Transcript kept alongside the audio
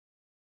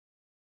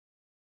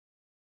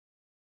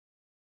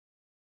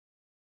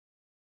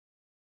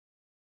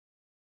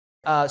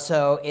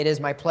So it is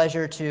my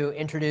pleasure to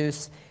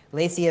introduce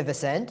Lécia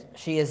Vicente.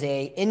 She is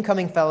an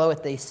incoming fellow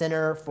at the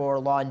Center for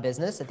Law and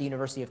Business at the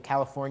University of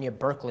California,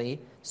 Berkeley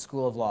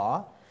School of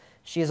Law.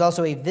 She is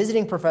also a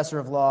visiting professor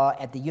of law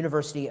at the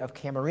University of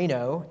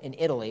Camerino in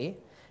Italy,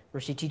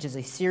 where she teaches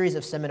a series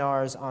of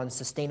seminars on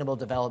sustainable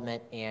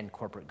development and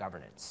corporate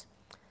governance.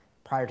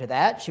 Prior to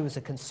that, she was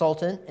a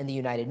consultant in the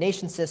United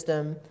Nations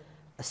system,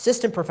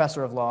 assistant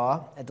professor of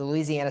law at the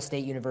Louisiana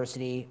State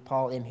University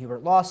Paul M.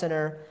 Hubert Law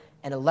Center,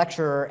 and a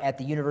lecturer at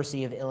the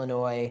University of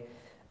Illinois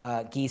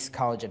Geese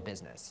College of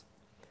Business.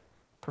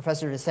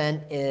 Professor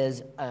Vicente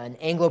is an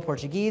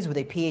Anglo-Portuguese with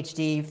a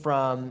PhD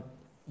from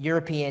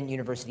European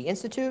University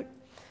Institute.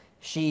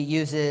 She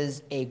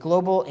uses a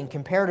global and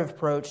comparative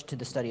approach to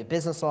the study of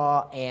business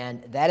law,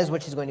 and that is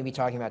what she's going to be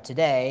talking about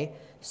today,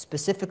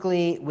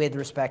 specifically with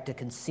respect to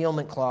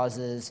concealment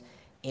clauses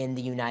in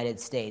the United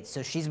States.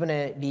 So she's going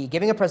to be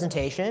giving a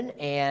presentation,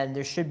 and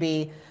there should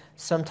be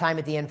some time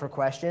at the end for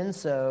questions,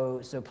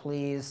 so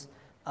please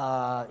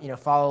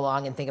follow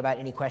along and think about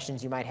any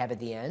questions you might have at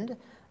the end.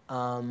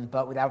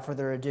 But without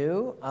further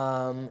ado,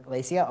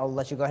 Lécia, I'll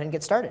let you go ahead and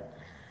get started.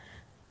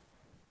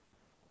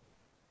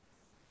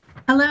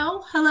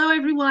 Hello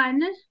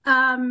everyone.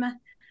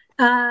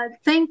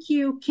 Thank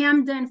you,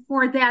 Camden,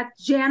 for that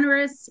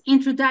generous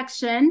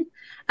introduction.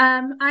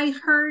 I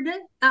heard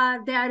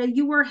that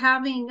you were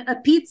having a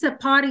pizza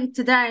party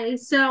today,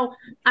 so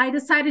I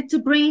decided to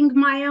bring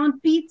my own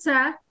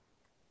pizza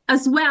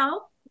as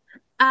well.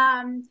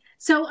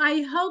 So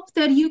I hope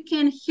that you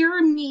can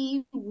hear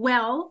me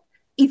well.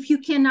 If you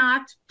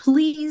cannot,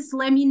 please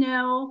let me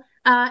know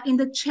in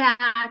the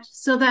chat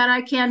so that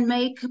I can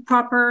make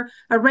proper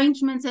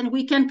arrangements and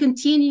we can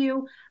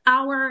continue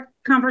our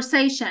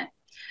conversation.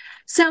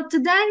 So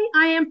today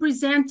I am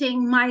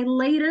presenting my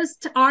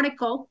latest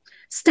article,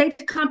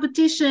 State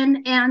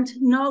Competition and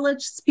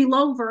Knowledge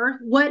Spillover,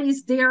 What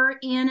is There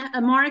in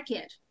a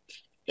Market?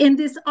 In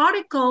this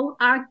article,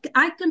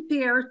 I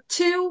compare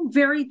two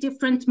very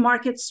different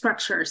market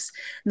structures,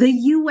 the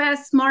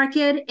US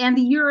market and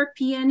the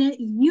European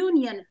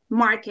Union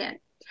market.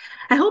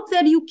 I hope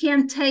that you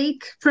can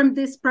take from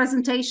this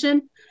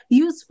presentation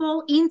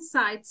useful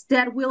insights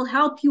that will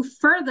help you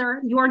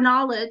further your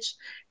knowledge,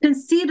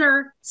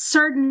 consider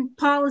certain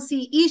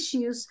policy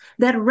issues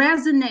that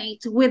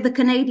resonate with the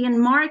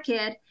Canadian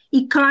market,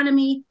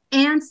 economy,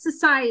 and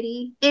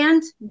society,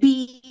 and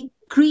be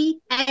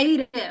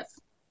creative.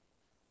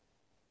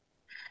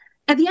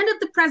 At the end of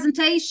the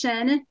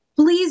presentation,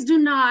 please do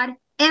not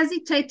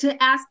hesitate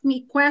to ask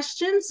me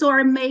questions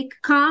or make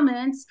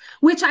comments,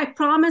 which I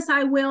promise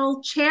I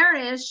will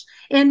cherish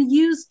and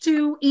use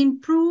to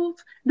improve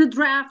the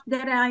draft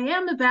that I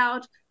am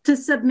about to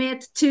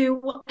submit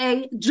to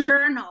a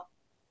journal.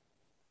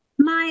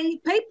 My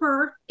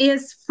paper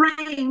is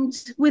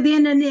framed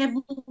within an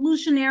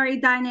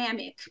evolutionary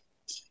dynamic.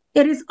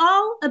 It is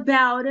all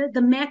about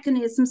the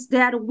mechanisms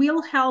that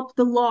will help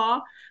the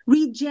law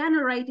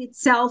regenerate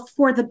itself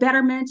for the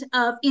betterment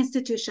of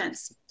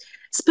institutions.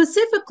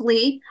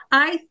 Specifically,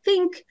 I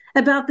think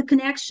about the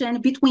connection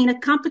between a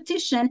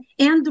competition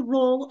and the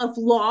role of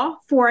law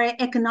for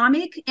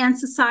economic and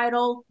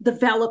societal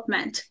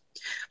development.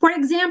 For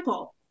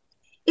example,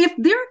 if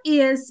there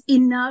is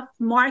enough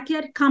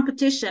market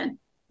competition,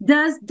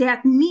 does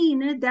that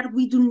mean that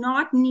we do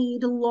not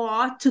need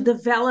law to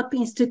develop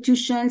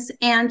institutions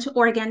and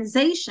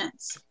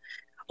organizations?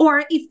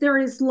 Or if there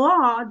is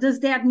law, does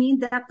that mean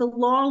that the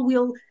law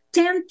will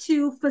tend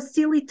to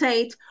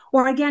facilitate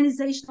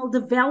organizational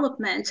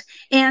development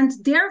and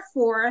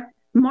therefore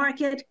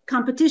market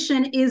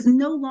competition is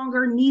no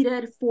longer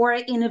needed for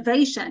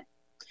innovation?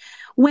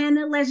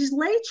 When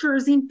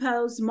legislators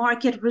impose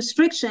market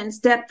restrictions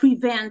that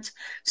prevent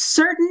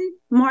certain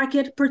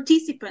market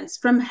participants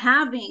from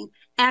having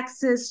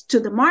access to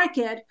the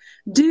market,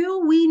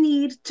 do we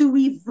need to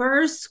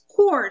reverse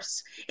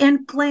course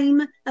and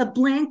claim a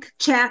blank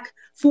check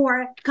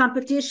for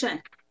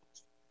competition?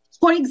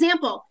 For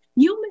example,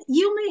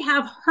 you may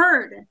have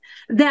heard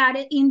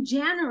that in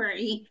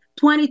January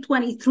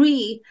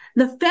 2023,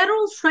 the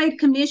Federal Trade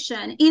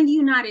Commission in the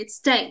United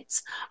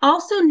States,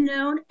 also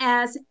known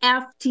as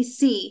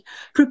FTC,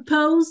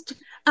 proposed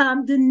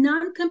the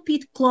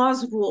non-compete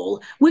clause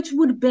rule, which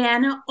would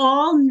ban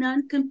all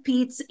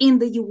non-competes in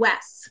the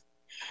US.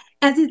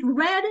 As it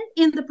read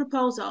in the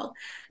proposal,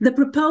 the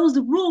proposed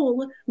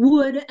rule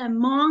would,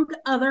 among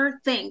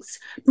other things,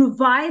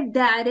 provide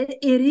that it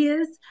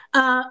is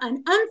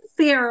an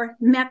unfair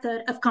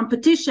method of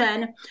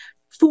competition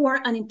for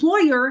an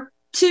employer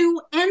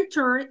to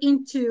enter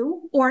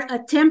into or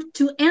attempt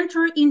to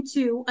enter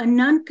into a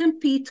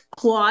non-compete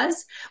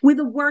clause with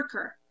a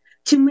worker,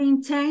 to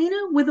maintain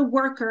with a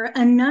worker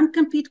a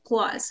non-compete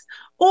clause,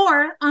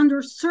 or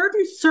under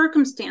certain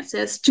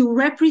circumstances to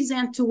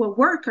represent to a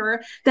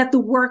worker that the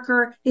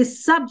worker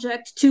is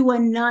subject to a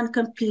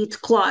non-compete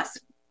clause.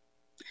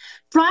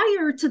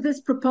 Prior to this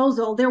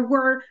proposal, there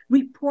were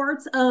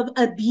reports of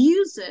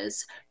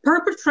abuses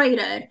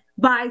perpetrated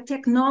by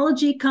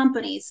technology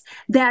companies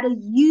that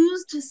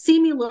used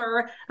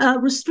similar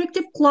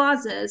restrictive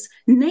clauses,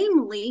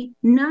 namely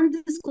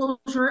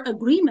non-disclosure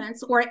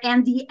agreements or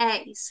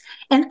NDAs,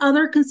 and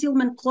other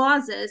concealment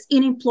clauses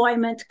in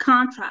employment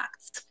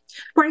contracts.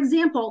 For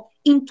example,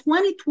 in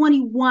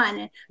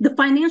 2021, the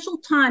Financial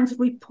Times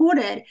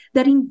reported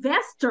that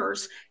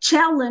investors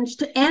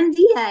challenged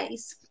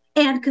NDAs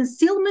and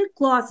concealment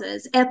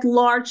clauses at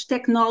large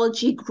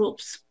technology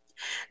groups.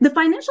 The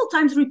Financial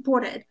Times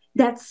reported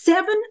that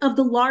 7 of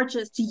the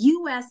largest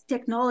US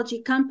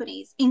technology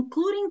companies,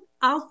 including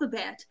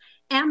Alphabet,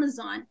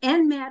 Amazon,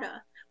 and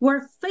Meta,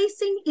 were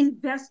facing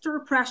investor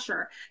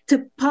pressure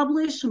to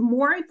publish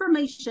more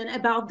information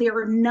about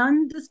their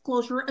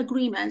non-disclosure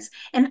agreements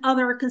and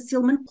other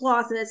concealment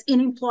clauses in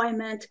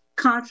employment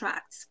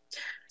contracts.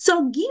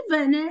 So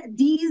given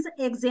these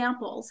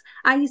examples,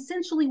 I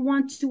essentially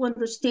want to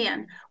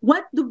understand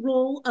what the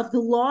role of the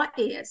law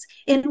is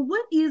and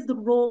what is the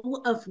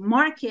role of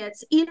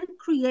markets in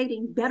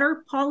creating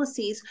better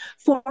policies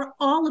for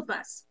all of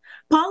us.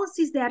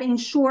 Policies that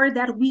ensure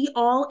that we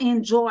all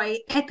enjoy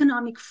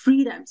economic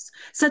freedoms,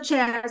 such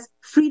as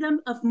freedom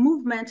of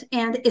movement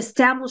and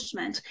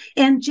establishment,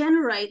 and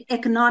generate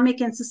economic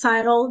and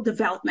societal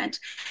development.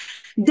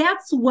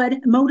 That's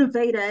what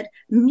motivated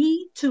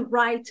me to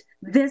write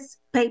this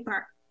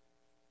paper.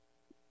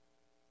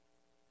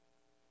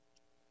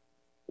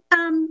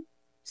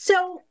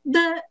 So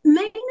the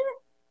main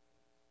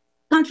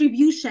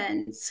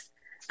contributions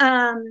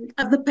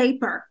of the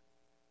paper.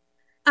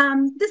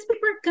 This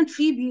paper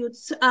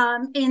contributes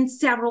in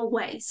several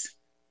ways.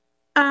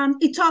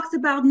 It talks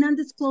about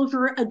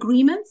non-disclosure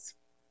agreements,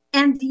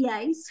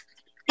 NDAs,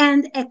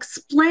 and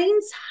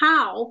explains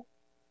how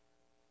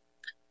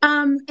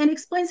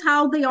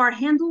they are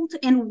handled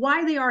and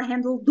why they are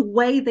handled the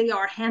way they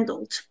are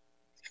handled.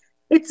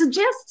 It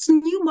suggests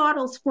new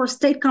models for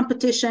state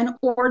competition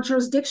or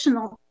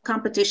jurisdictional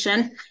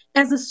competition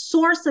as a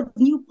source of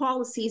new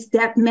policies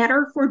that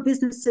matter for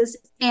businesses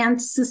and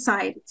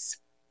societies.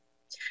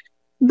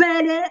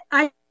 But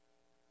I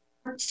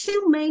have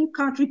 2 main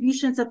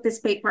contributions of this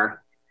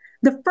paper.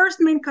 The first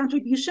main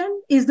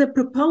contribution is the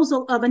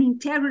proposal of an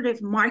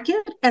integrative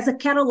market as a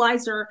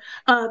catalyzer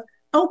of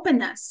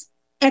openness,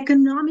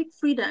 economic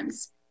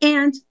freedoms,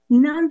 and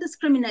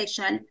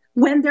non-discrimination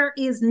when there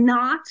is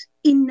not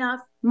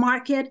enough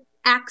market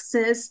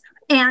access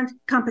and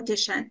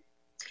competition.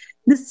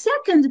 The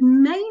second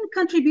main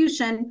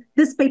contribution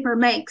this paper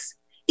makes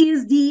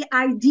is the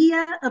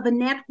idea of a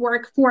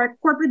network for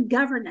corporate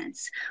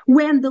governance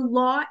when the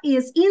law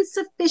is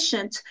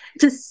insufficient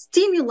to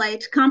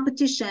stimulate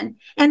competition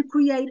and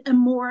create a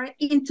more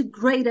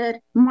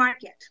integrated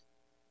market.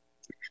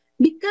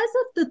 Because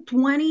of the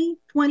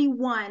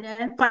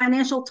 2021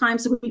 Financial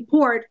Times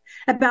report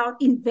about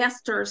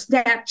investors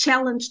that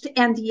challenged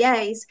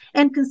NDAs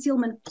and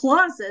concealment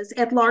clauses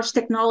at large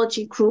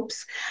technology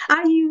groups,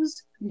 I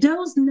used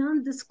those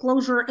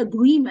non-disclosure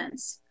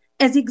agreements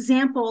as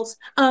examples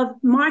of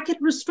market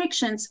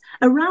restrictions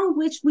around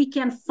which we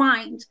can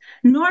find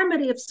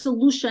normative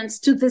solutions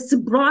to this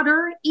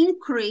broader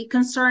inquiry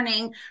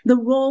concerning the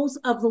roles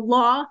of the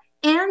law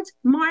and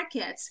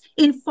markets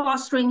in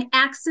fostering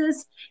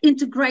access,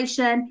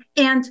 integration,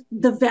 and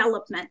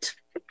development.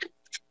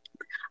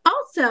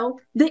 Also,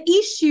 the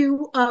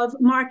issue of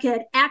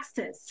market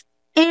access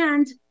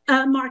and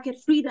market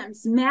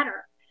freedoms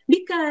matter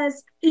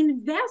because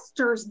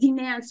investors'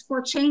 demands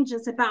for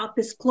changes about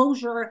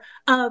disclosure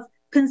of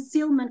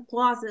concealment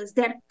clauses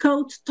that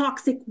coat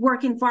toxic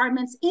work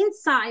environments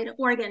inside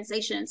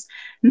organizations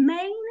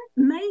may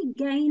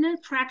gain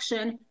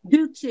traction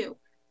due to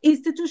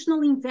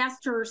institutional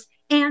investors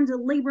and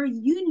labor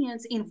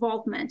unions'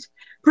 involvement,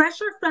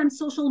 pressure from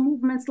social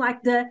movements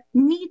like the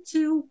Me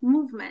Too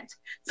movement,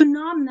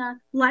 phenomena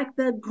like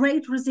the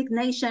Great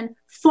Resignation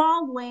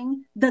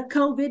following the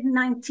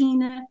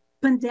COVID-19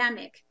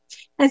 pandemic.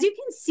 As you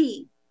can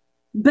see,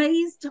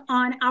 based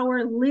on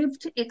our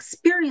lived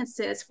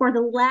experiences for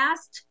the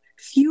last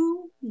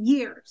few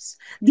years,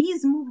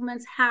 these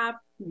movements have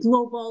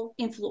global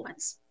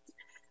influence.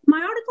 My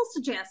article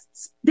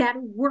suggests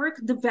that work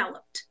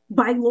developed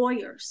by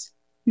lawyers,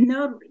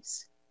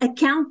 notaries,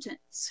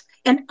 accountants,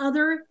 and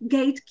other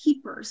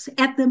gatekeepers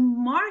at the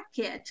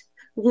market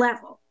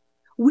level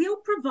will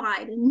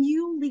provide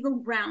new legal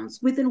grounds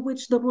within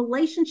which the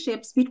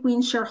relationships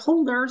between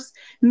shareholders,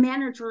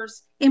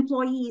 managers,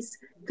 employees,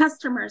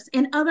 customers,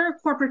 and other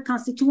corporate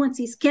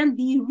constituencies can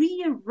be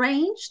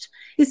rearranged,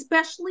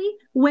 especially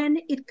when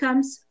it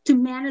comes to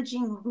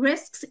managing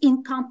risks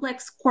in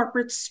complex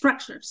corporate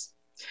structures.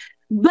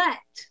 But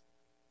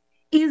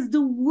is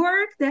the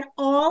work that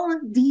all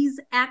these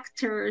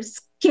actors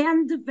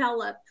can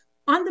develop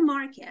on the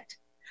market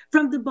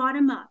from the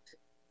bottom up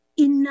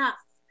enough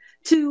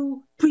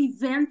to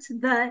prevent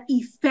the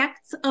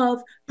effects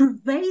of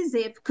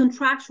pervasive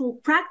contractual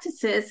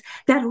practices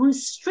that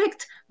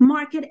restrict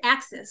market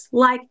access,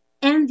 like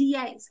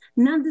NDAs,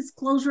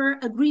 non-disclosure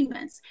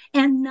agreements,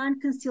 and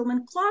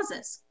non-concealment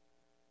clauses?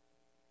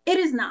 It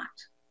is not,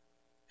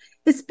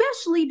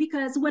 especially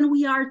because when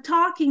we are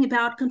talking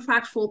about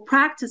contractual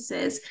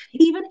practices,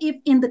 even if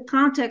in the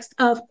context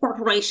of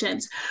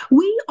corporations,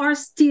 we are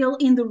still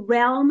in the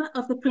realm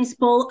of the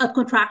principle of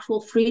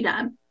contractual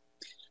freedom.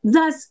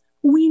 Thus,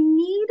 we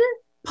need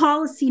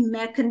policy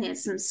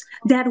mechanisms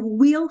that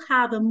will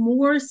have a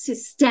more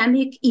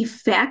systemic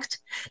effect,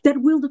 that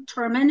will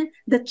determine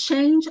the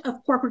change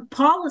of corporate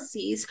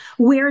policies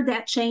where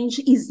that change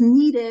is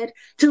needed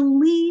to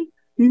leave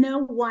no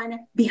one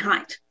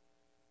behind.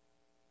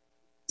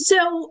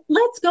 So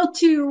let's go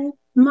to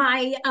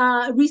my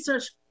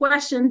research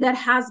question that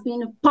has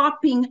been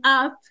popping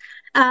up.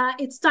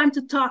 It's time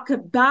to talk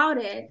about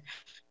it.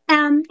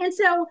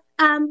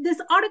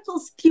 This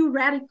article's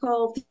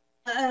theoretical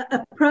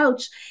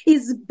approach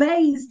is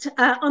based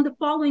on the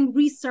following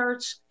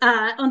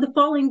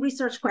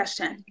research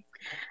question: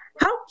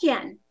 how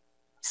can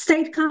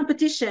state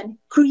competition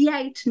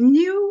create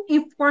new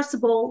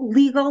enforceable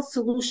legal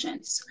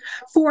solutions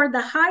for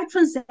the high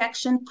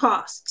transaction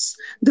costs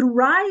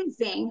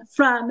deriving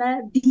from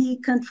the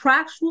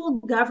contractual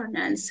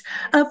governance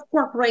of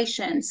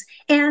corporations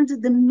and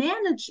the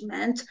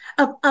management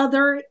of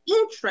other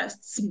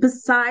interests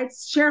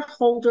besides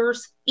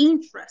shareholders'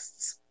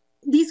 interests?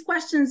 These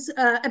questions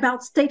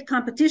about state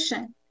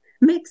competition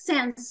make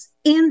sense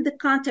in the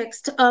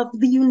context of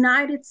the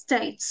United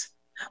States,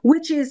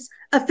 which is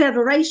a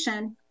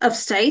federation of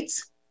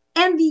states,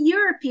 and the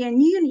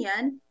European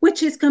Union,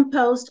 which is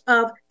composed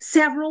of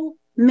several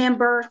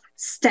member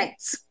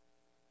states.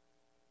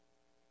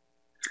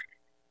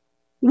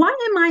 Why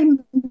am I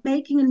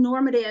making a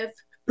normative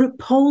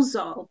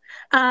proposal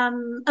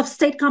of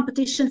state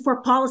competition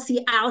for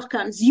policy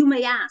outcomes, you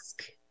may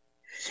ask?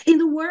 In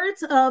the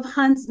words of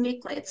Hans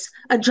Miklitz,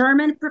 a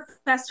German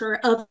professor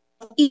of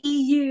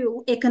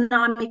EU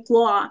economic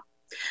law,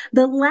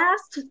 the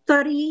last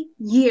 30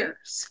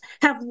 years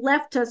have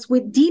left us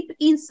with deep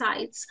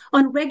insights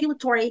on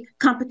regulatory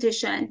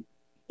competition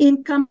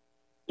in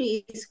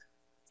companies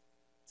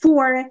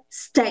for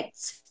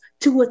states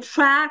to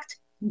attract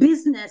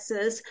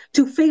businesses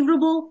to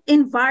favorable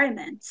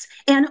environments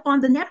and on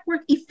the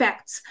network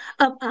effects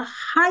of a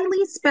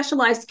highly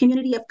specialized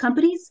community of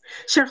companies,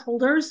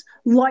 shareholders,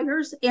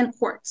 lawyers, and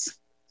courts.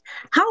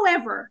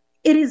 However,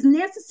 it is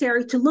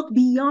necessary to look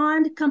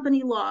beyond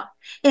company law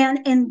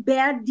and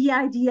embed the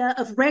idea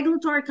of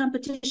regulatory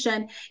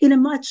competition in a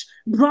much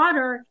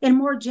broader and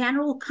more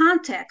general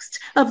context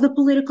of the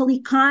political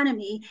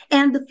economy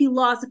and the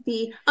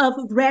philosophy of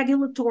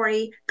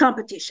regulatory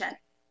competition.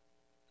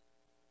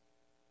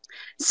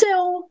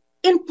 So,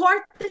 in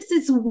part, this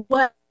is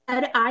what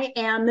I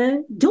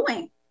am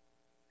doing.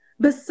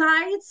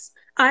 Besides,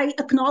 I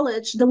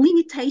acknowledge the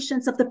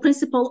limitations of the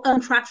principle of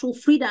contractual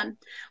freedom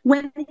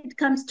when it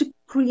comes to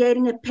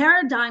creating a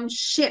paradigm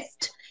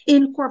shift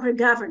in corporate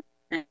governance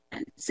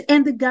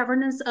and the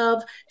governance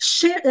of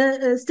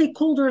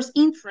stakeholders'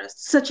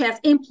 interests, such as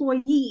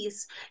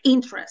employees'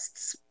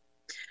 interests.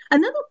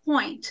 Another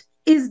point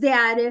is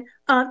that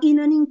in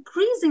an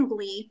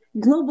increasingly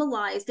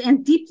globalized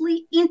and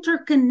deeply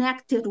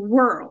interconnected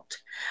world,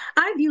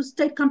 I view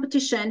state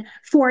competition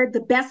for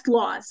the best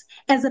laws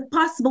as a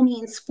possible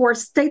means for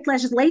state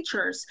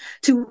legislatures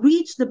to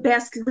reach the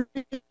best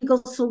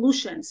legal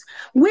solutions,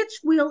 which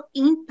will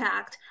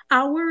impact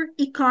our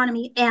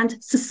economy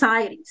and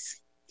societies.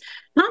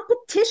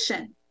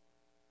 Competition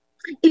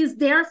is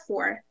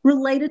therefore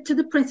related to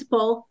the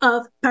principle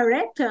of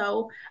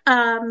Pareto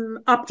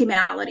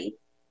optimality.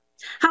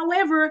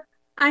 However,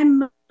 I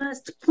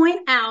must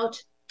point out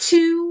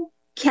two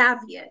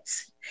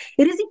caveats.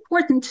 It is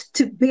important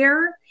to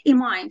bear in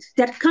mind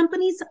that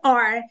companies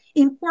are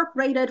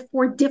incorporated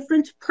for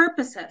different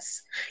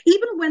purposes,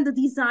 even when the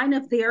design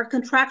of their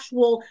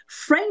contractual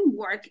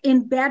framework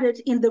embedded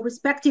in the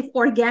respective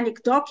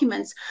organic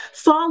documents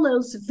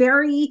follows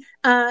very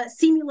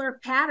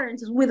similar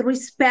patterns with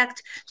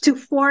respect to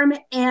form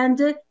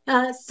and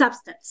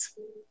substance.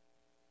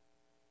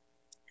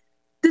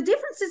 The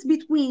differences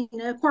between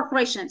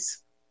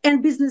corporations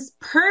and business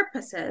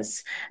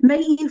purposes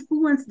may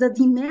influence the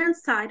demand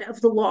side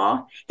of the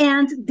law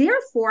and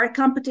therefore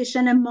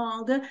competition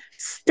among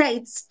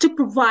states to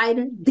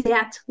provide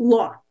that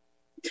law.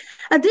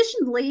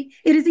 Additionally,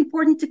 it is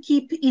important to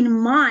keep in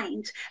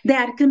mind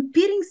that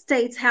competing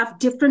states have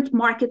different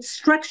market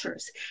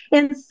structures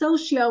and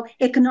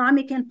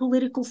socio-economic and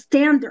political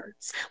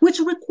standards, which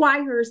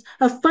requires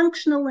a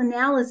functional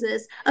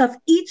analysis of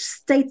each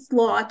state's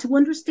law to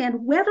understand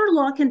whether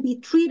law can be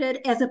treated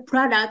as a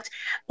product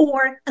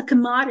or a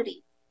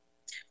commodity.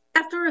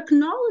 After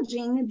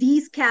acknowledging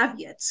these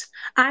caveats,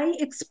 I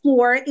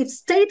explore if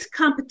state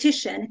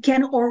competition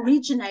can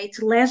originate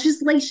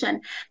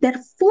legislation that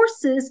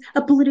forces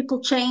a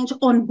political change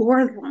on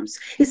boardrooms,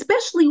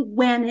 especially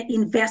when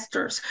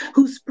investors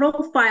whose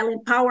profile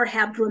and power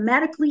have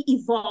dramatically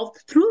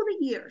evolved through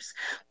the years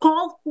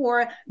call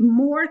for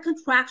more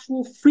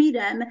contractual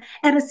freedom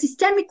at a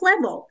systemic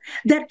level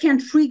that can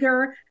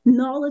trigger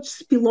knowledge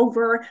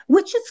spillover,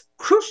 which is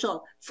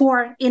crucial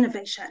for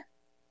innovation.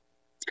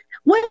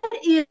 What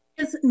is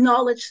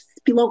knowledge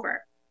spillover?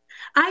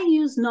 I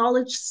use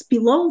knowledge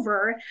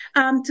spillover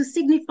to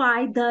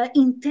signify the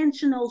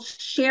intentional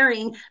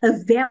sharing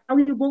of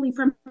valuable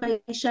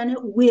information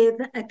with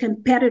a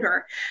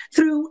competitor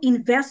through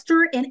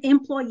investor and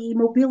employee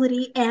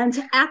mobility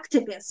and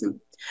activism.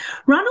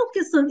 Ronald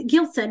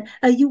Gilson,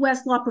 a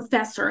US law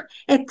professor,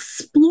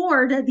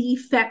 explored the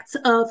effects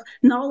of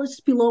knowledge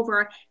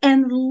spillover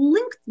and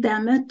linked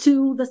them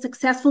to the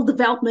successful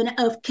development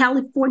of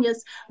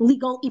California's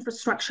legal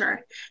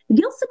infrastructure.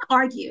 Gilson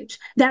argued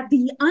that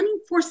the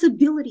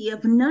unenforceability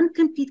of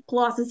non-compete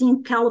clauses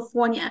in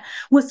California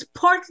was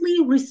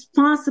partly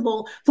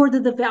responsible for the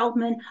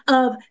development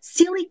of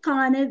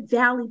Silicon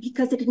Valley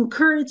because it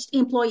encouraged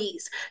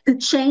employees to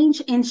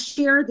change and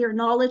share their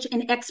knowledge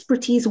and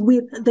expertise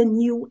with the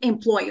new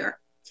employer.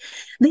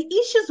 The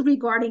issues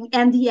regarding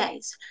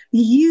NDAs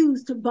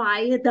used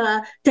by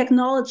the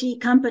technology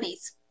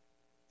companies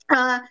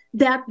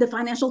that the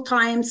Financial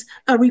Times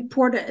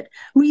reported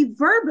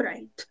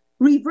reverberate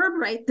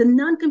the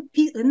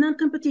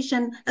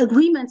non-competition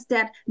agreements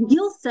that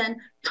Gilson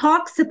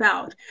talks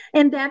about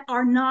and that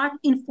are not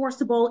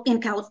enforceable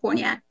in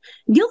California.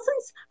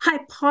 Gilson's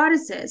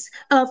hypothesis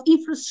of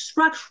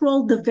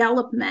infrastructural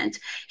development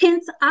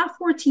hints a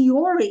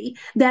fortiori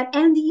that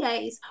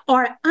NDAs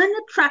are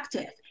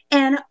unattractive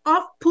and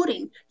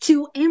off-putting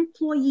to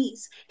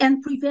employees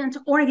and prevent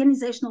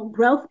organizational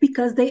growth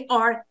because they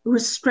are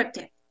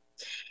restrictive.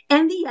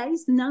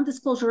 NDAs,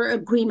 non-disclosure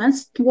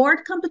agreements,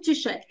 thwart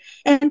competition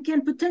and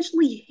can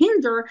potentially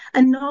hinder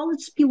a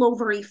knowledge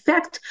spillover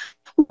effect,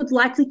 would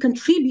likely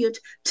contribute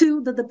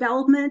to the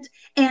development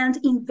and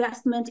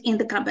investment in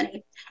the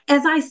company.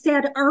 As I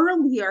said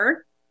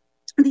earlier,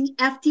 the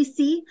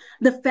FTC,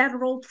 the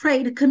Federal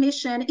Trade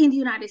Commission in the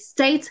United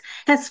States,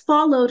 has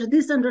followed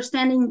this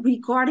understanding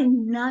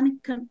regarding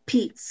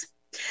non-competes.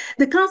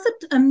 The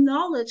concept of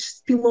knowledge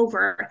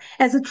spillover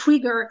as a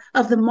trigger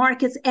of the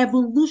market's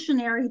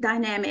evolutionary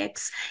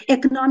dynamics,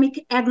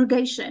 economic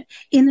aggregation,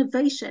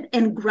 innovation,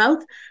 and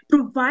growth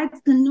provides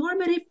the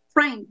normative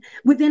frame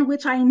within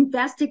which I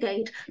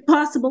investigate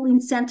possible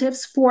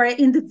incentives for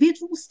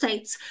individual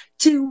states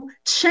to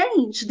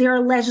change their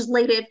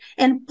legislative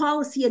and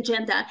policy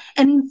agenda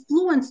and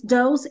influence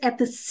those at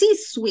the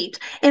C-suite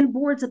and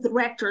boards of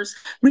directors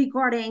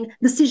regarding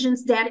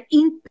decisions that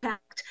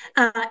impact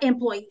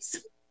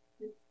employees.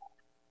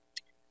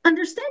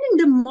 Understanding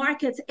the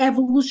market's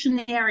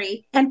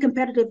evolutionary and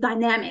competitive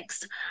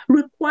dynamics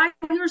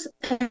requires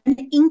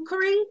an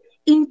inquiry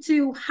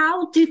into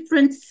how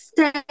different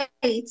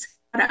states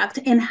product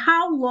and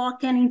how law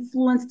can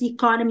influence the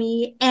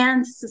economy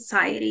and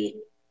society.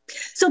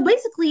 So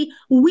basically,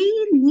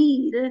 we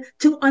need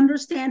to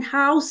understand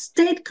how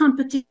state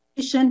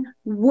competition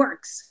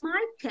works. In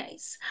my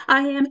case,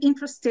 I am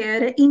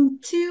interested in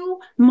two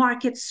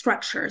market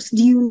structures,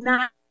 the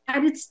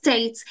United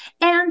States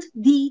and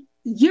the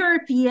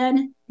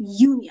European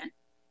Union.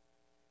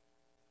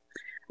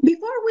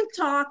 Before we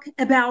talk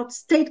about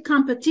state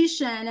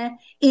competition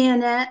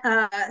in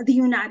the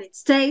United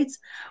States,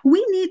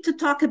 we need to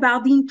talk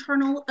about the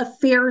internal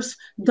affairs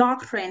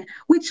doctrine,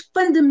 which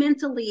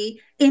fundamentally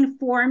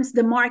informs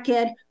the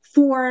market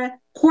for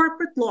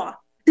corporate law.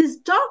 This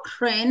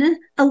doctrine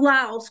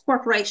allows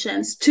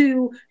corporations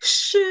to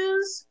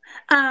choose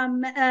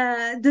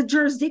the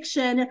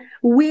jurisdiction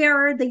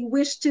where they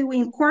wish to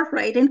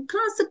incorporate, and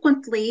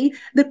consequently,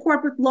 the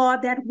corporate law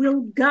that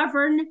will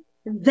govern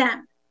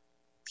them.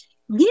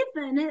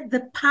 Given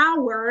the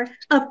power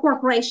of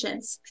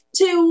corporations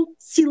to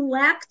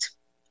select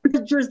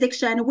the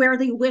jurisdiction where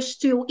they wish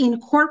to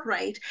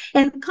incorporate,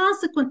 and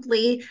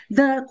consequently,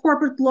 the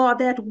corporate law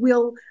that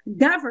will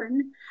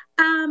govern,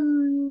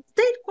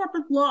 state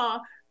corporate law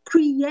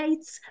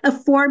creates a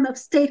form of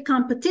state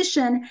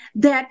competition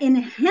that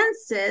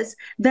enhances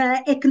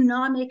the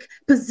economic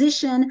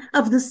position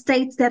of the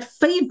states that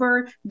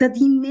favor the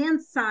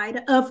demand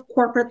side of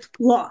corporate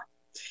law.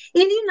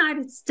 In the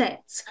United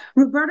States,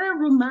 Roberta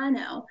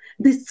Romano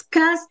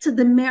discussed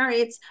the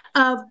merits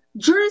of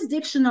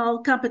jurisdictional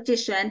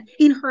competition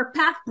in her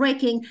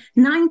path-breaking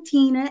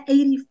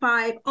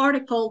 1985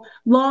 article,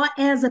 Law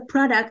as a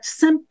Product,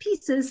 Some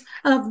Pieces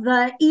of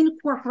the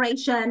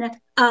Incorporation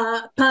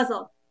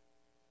Puzzle.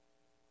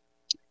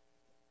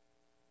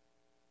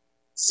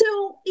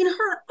 So in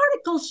her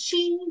article,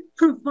 she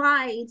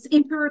provides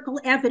empirical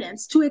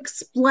evidence to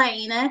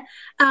explain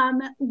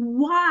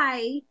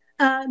why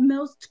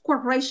most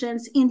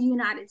corporations in the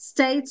United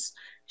States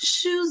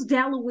choose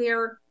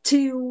Delaware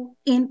to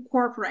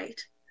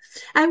incorporate.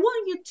 I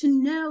want you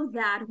to know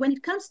that when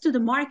it comes to the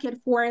market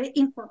for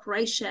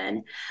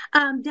incorporation,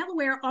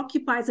 Delaware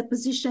occupies a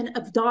position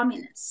of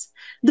dominance.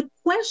 The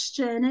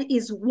question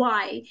is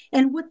why,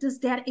 and what does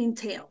that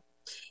entail?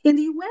 In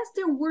the US,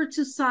 there were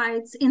two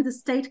sides in the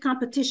state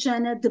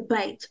competition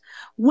debate.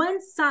 One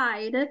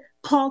side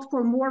called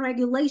for more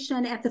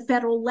regulation at the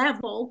federal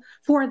level,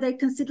 for they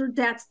considered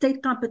that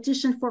state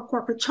competition for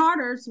corporate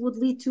charters would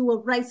lead to a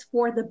race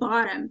for the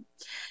bottom.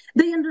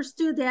 They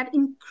understood that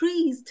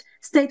increased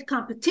state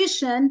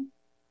competition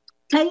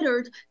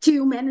catered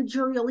to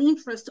managerial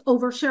interests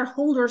over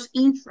shareholders'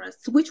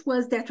 interests, which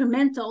was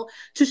detrimental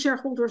to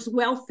shareholders'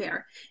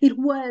 welfare. It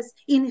was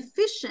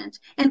inefficient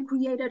and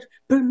created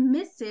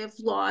permissive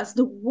laws,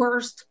 the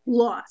worst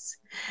laws.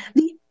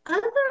 The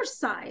other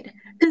side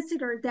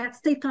considered that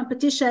state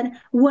competition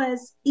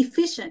was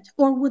efficient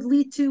or would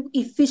lead to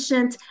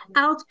efficient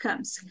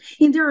outcomes.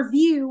 In their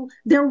view,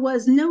 there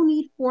was no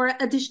need for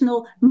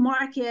additional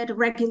market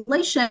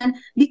regulation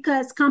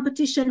because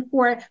competition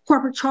for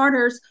corporate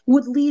charters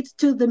would lead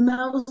to the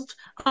most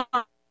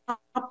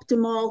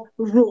optimal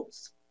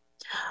rules.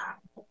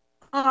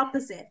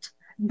 Opposite.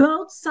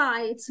 Both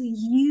sides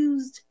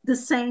used the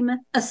same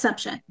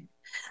assumption.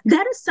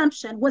 That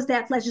assumption was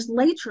that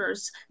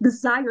legislators'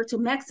 desire to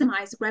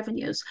maximize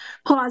revenues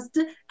caused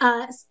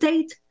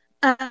state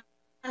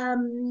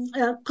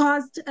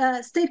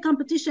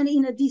competition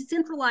in a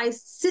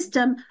decentralized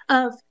system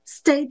of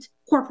state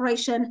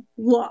corporation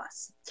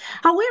laws.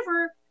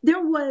 However,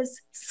 there was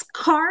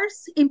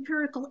scarce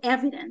empirical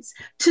evidence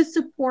to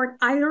support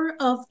either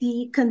of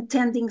the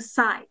contending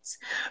sides.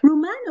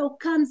 Romano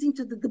comes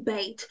into the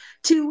debate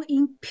to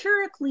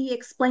empirically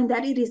explain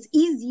that it is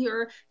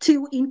easier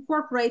to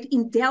incorporate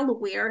in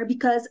Delaware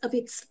because of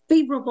its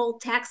favorable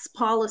tax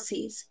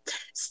policies.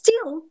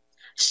 Still,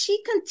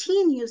 she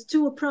continues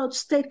to approach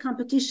state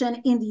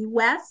competition in the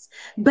US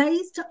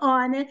based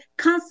on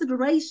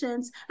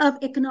considerations of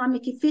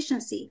economic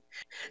efficiency.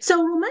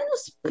 So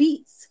Romano's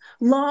piece,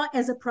 Law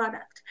as a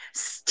Product,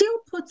 still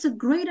puts a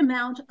great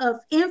amount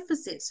of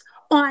emphasis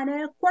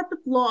on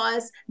corporate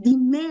law's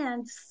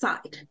demand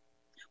side,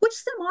 which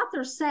some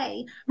authors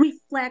say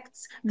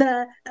reflects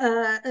the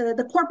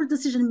corporate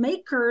decision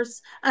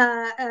makers'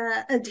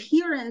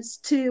 adherence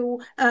to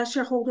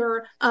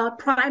shareholder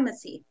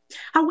primacy.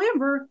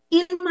 However,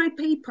 in my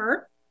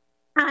paper,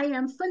 I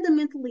am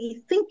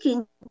fundamentally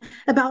thinking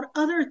about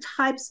other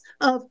types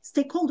of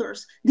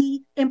stakeholders,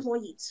 the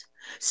employees.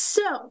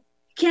 So,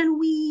 can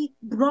we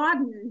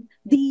broaden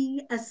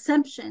the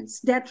assumptions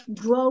that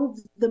drove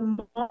the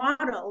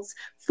models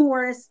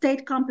for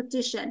state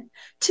competition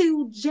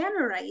to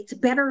generate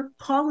better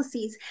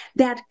policies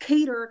that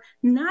cater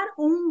not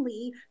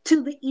only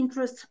to the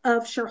interests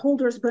of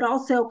shareholders, but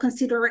also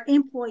consider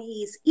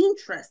employees'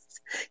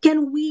 interests?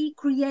 Can we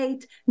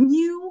create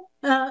new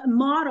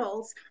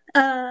models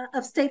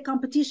of state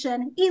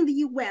competition in the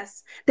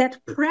US that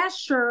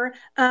pressure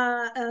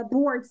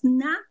boards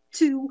not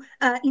to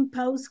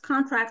impose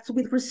contracts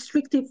with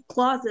restrictive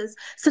clauses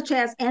such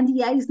as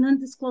NDAs,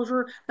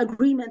 non-disclosure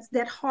agreements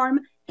that harm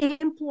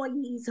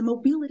employees'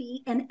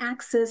 mobility and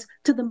access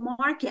to the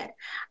market?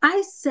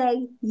 I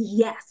say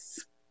yes.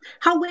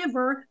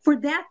 However, for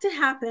that to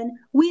happen,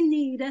 we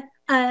need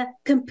a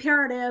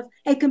comparative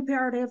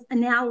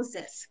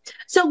analysis.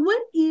 So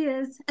what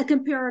is a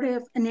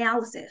comparative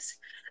analysis?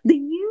 The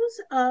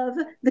use of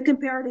the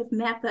comparative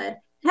method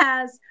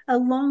has a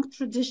long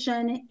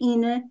tradition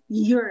in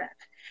Europe.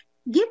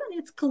 Given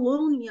its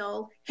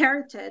colonial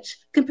heritage,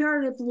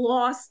 comparative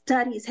law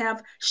studies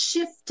have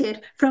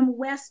shifted from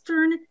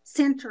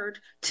Western-centered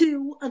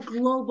to a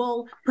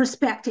global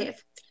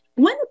perspective.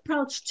 One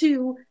approach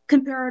to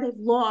comparative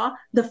law,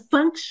 the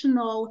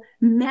functional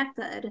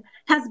method,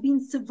 has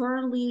been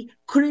severely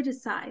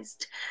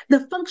criticized.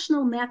 The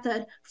functional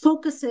method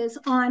focuses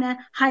on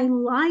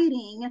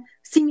highlighting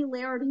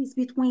similarities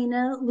between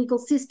legal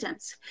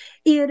systems.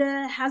 It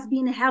has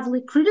been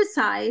heavily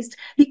criticized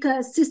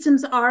because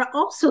systems are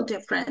also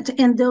different,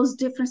 and those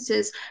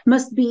differences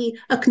must be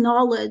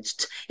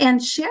acknowledged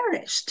and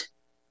cherished.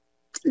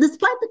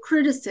 Despite the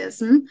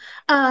criticism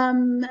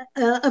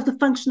of the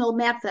functional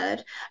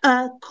method,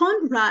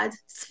 Konrad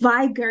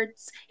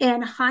Zweigert's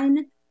and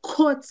Hein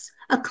Kotz's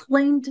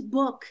acclaimed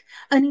book,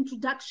 An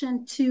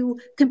Introduction to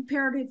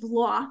Comparative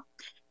Law,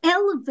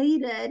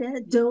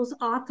 elevated those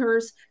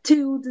authors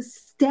to the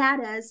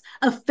status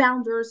of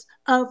founders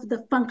of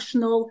the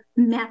functional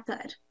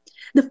method.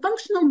 The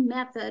functional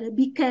method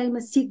became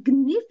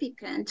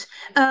significant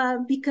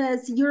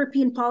because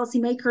European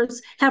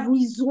policymakers have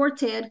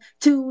resorted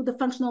to the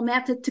functional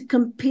method to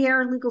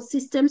compare legal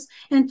systems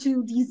and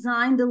to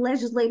design the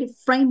legislative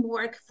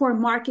framework for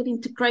market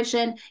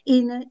integration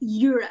in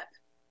Europe.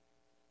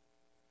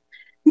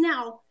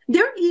 Now,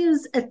 there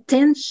is a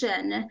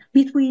tension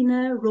between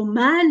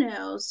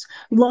Romano's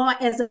law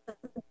as a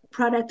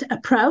product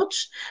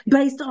approach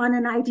based on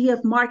an idea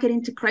of market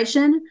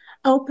integration,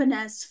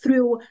 openness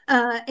through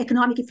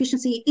economic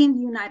efficiency in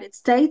the United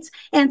States,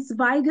 and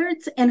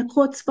Zweigert's and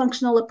Kotz's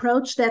functional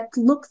approach that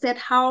looks at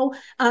how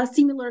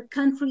similar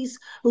countries'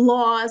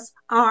 laws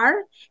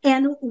are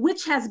and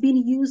which has been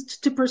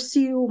used to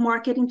pursue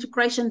market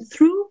integration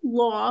through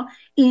law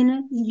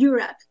in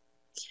Europe.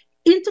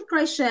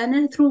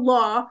 Integration through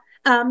law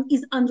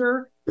is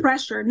under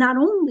pressure, not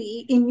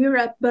only in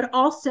Europe, but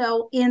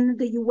also in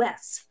the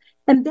US.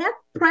 And that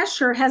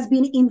pressure has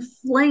been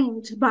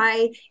inflamed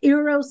by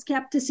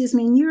Euroscepticism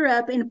in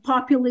Europe and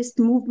populist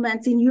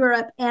movements in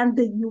Europe and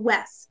the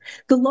US.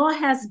 The law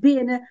has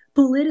been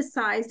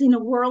politicized in a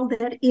world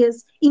that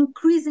is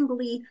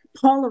increasingly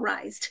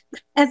polarized.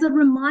 As a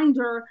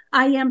reminder,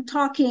 I am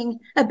talking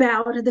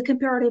about the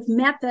comparative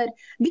method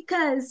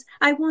because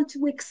I want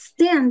to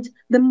extend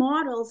the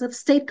models of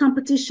state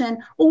competition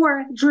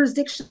or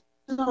jurisdictional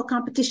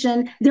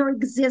competition there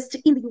exists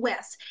in the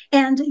US.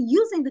 And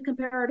using the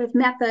comparative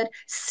method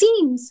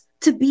seems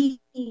to be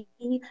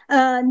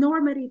a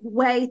normative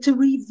way to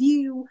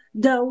review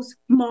those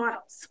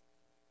models.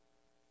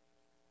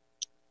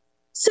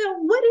 So,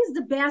 what is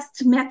the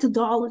best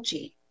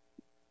methodology?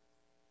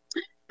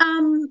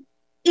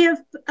 If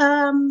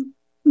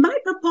my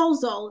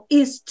proposal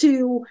is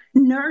to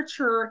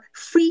nurture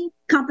free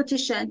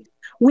competition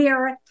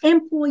where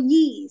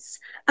employees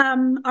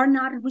are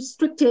not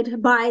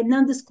restricted by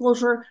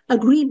non-disclosure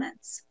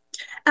agreements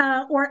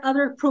or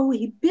other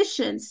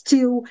prohibitions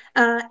to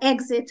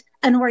exit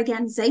an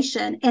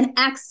organization and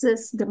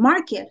access the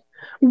market,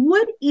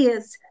 what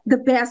is the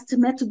best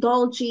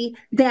methodology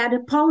that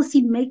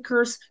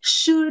policymakers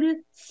should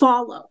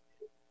follow?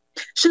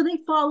 Should they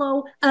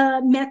follow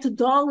a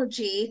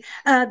methodology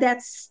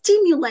that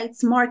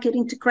stimulates market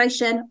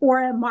integration or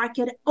a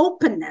market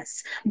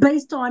openness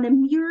based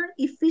on mere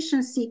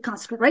efficiency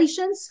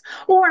considerations?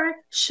 Or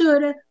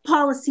should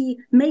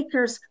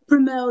policymakers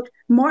promote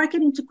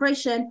market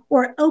integration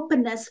or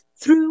openness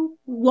through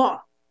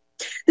law?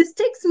 This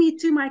takes me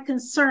to my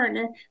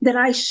concern that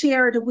I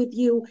shared with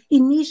you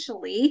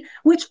initially,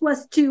 which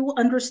was to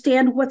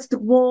understand what's the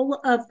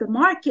role of the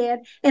market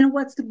and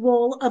what's the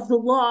role of the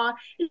law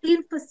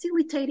in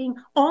facilitating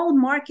all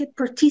market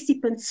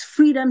participants'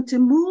 freedom to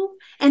move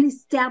and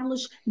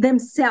establish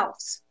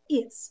themselves.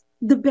 It's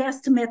the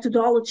best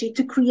methodology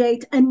to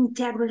create an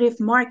integrative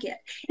market.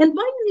 And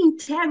by an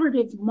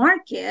integrative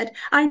market,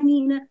 I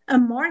mean a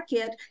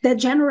market that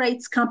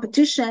generates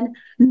competition,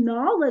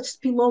 knowledge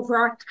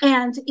spillover,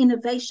 and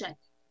innovation.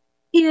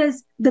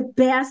 Is the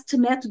best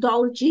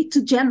methodology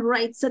to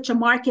generate such a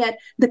market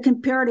the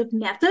comparative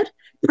method,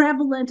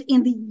 prevalent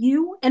in the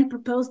EU and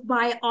proposed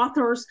by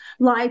authors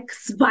like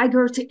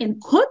Zweigert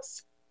and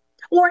Kutz?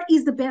 Or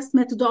is the best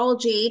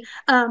methodology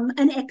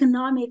an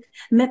economic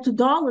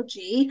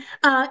methodology,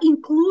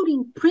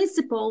 including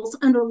principles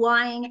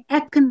underlying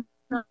economic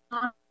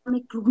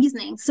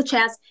reasoning, such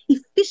as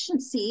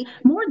efficiency,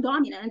 more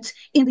dominant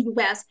in the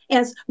US,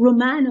 as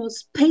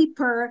Romano's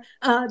paper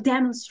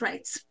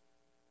demonstrates?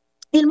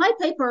 In my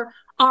paper,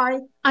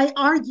 I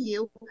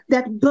argue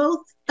that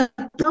both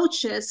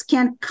approaches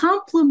can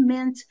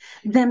complement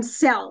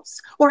themselves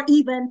or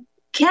even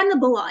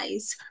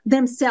cannibalize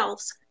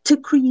themselves to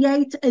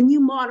create a new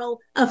model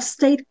of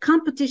state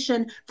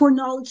competition for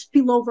knowledge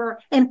spillover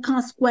and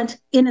consequent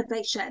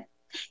innovation.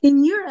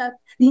 In Europe,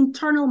 the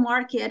internal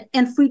market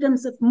and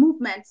freedoms of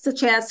movement,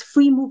 such as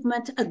free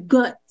movement of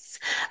goods,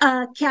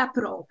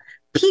 capital,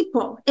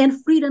 people,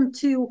 and freedom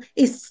to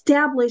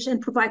establish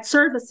and provide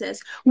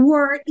services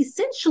were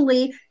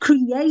essentially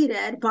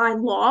created by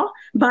law,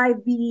 by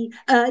the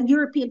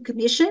European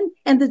Commission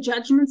and the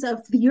judgments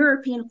of the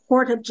European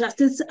Court of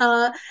Justice,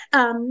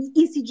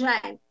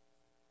 ECJ.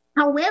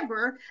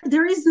 However,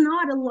 there is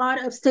not a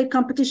lot of state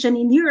competition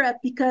in Europe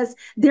because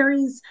there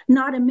is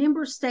not a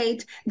member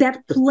state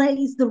that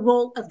plays the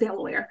role of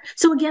Delaware.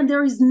 So again,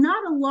 there is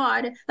not a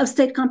lot of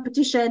state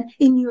competition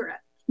in Europe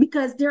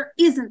because there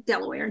isn't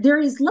Delaware. There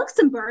is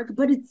Luxembourg,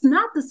 but it's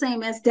not the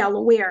same as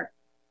Delaware.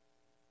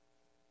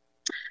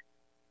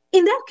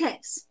 In that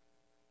case,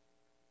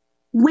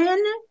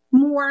 when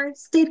more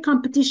state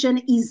competition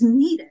is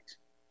needed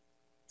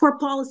for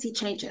policy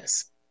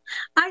changes,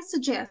 I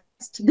suggest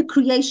the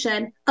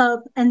creation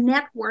of a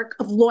network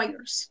of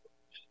lawyers,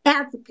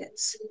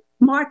 advocates,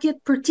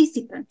 market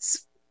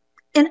participants,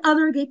 and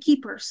other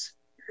gatekeepers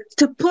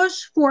to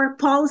push for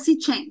policy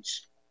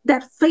change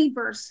that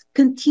favors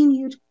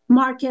continued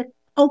market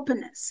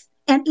openness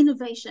and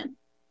innovation,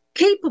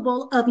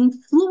 capable of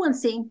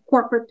influencing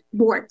corporate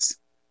boards.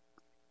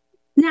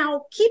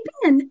 Now, keeping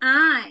an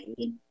eye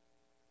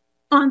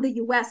on the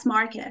US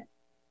market,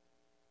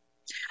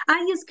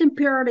 I use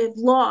comparative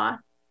law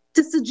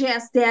to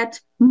suggest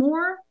that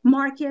more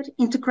market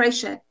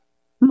integration,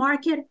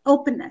 market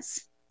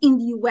openness in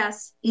the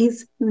US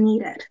is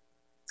needed.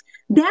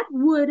 That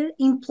would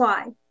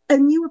imply a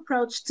new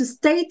approach to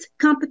state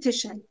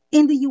competition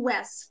in the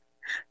US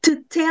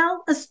to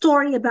tell a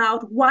story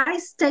about why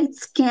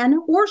states can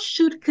or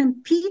should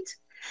compete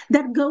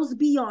that goes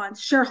beyond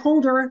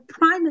shareholder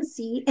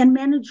primacy and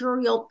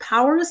managerial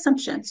power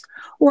assumptions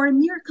or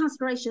mere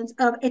considerations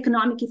of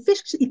economic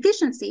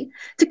efficiency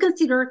to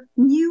consider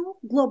new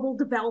global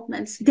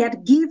developments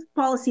that give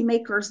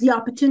policymakers the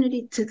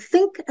opportunity to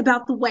think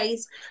about the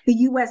ways the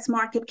US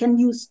market can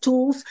use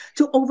tools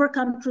to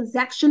overcome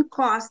transaction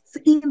costs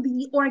in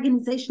the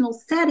organizational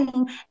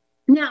setting.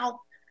 Now,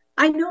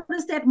 I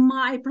noticed that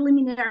my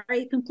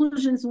preliminary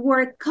conclusions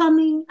were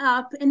coming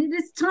up, and it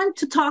is time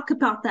to talk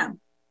about them.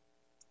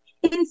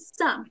 In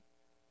sum,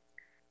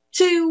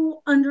 to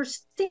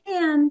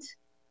understand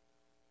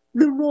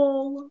the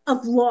role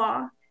of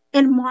law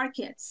and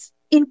markets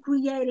in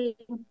creating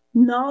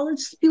knowledge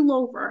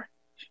spillover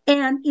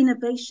and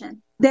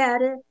innovation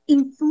that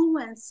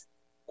influence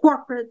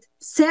corporate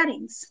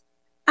settings,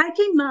 I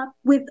came up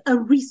with a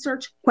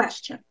research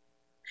question.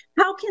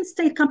 How can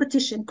state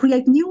competition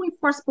create new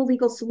enforceable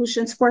legal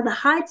solutions for the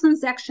high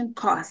transaction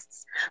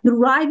costs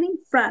deriving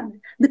from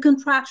the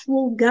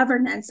contractual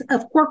governance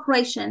of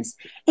corporations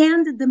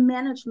and the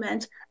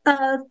management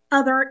of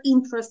other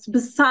interests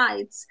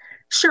besides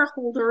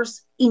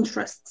shareholders'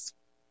 interests?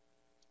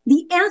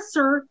 The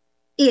answer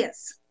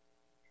is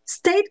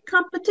state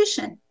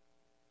competition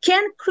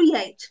can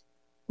create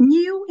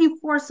new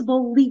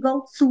enforceable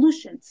legal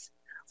solutions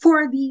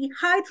for the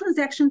high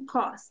transaction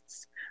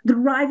costs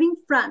deriving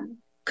from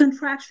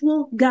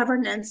contractual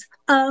governance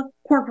of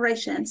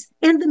corporations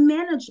and the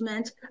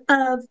management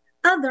of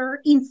other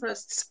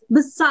interests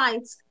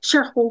besides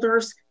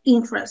shareholders'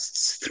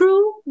 interests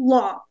through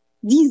law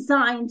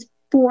designed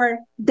for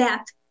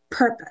that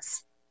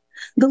purpose.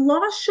 The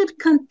law should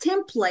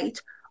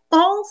contemplate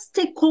all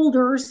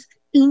stakeholders'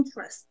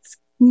 interests,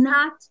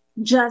 not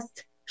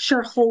just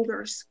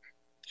shareholders.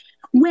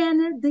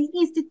 When the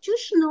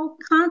institutional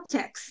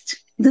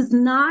context does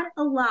not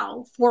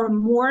allow for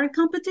more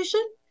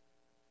competition,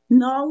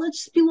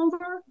 knowledge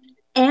spillover,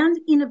 and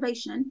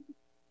innovation,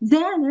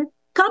 then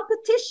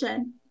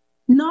competition,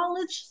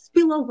 knowledge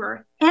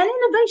spillover, and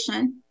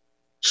innovation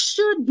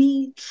should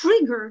be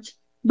triggered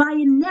by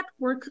a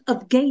network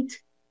of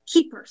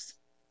gatekeepers.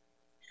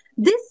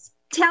 This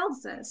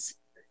tells us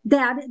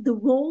that the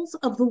roles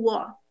of the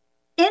law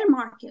and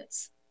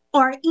markets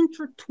are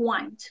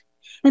intertwined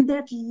and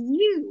that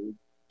you,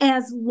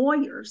 as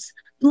lawyers,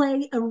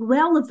 play a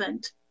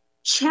relevant,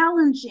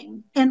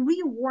 challenging, and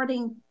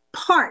rewarding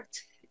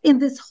part in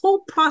this whole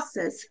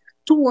process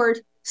toward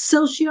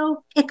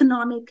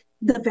socioeconomic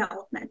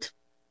development.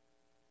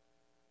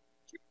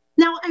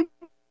 Now, I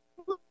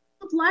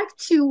would like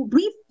to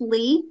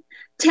briefly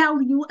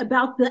tell you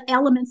about the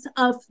elements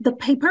of the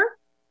paper.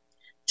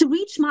 To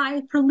reach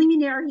my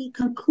preliminary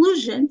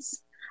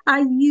conclusions,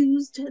 I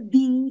used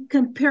the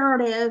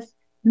comparative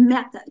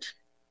method.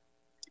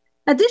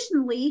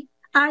 Additionally,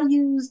 I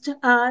used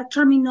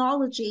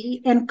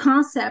terminology and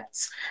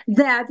concepts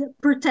that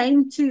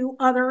pertain to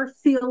other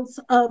fields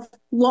of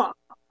law,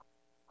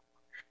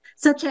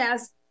 such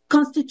as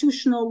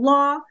constitutional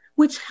law,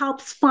 which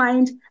helps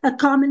find a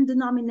common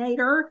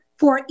denominator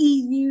for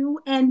EU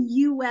and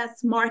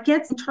US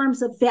markets in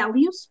terms of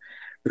values,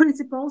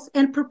 principles,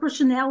 and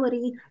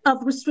proportionality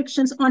of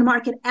restrictions on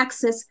market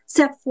access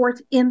set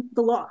forth in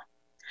the law.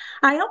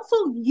 I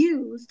also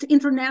used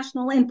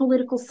international and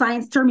political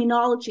science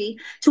terminology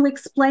to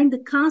explain the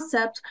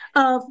concept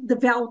of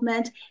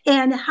development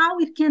and how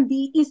it can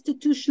be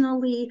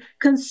institutionally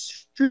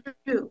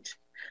construed.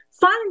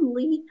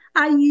 Finally,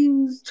 I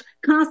used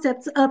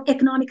concepts of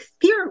economic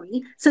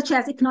theory, such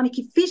as economic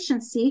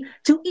efficiency,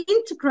 to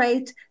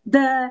integrate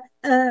the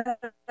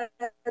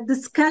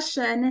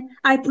discussion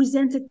I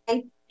presented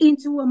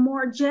into a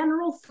more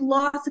general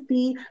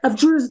philosophy of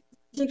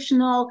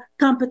jurisdictional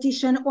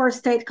competition or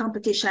state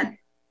competition.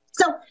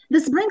 So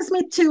this brings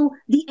me to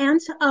the end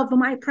of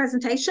my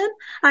presentation.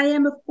 I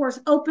am, of course,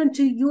 open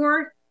to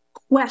your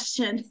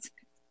questions.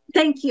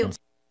 Thank you.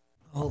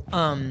 Well,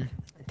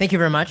 thank you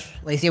very much,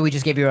 Lécia. We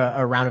just gave you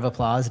a round of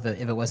applause if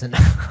it wasn't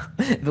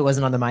if it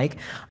wasn't on the mic.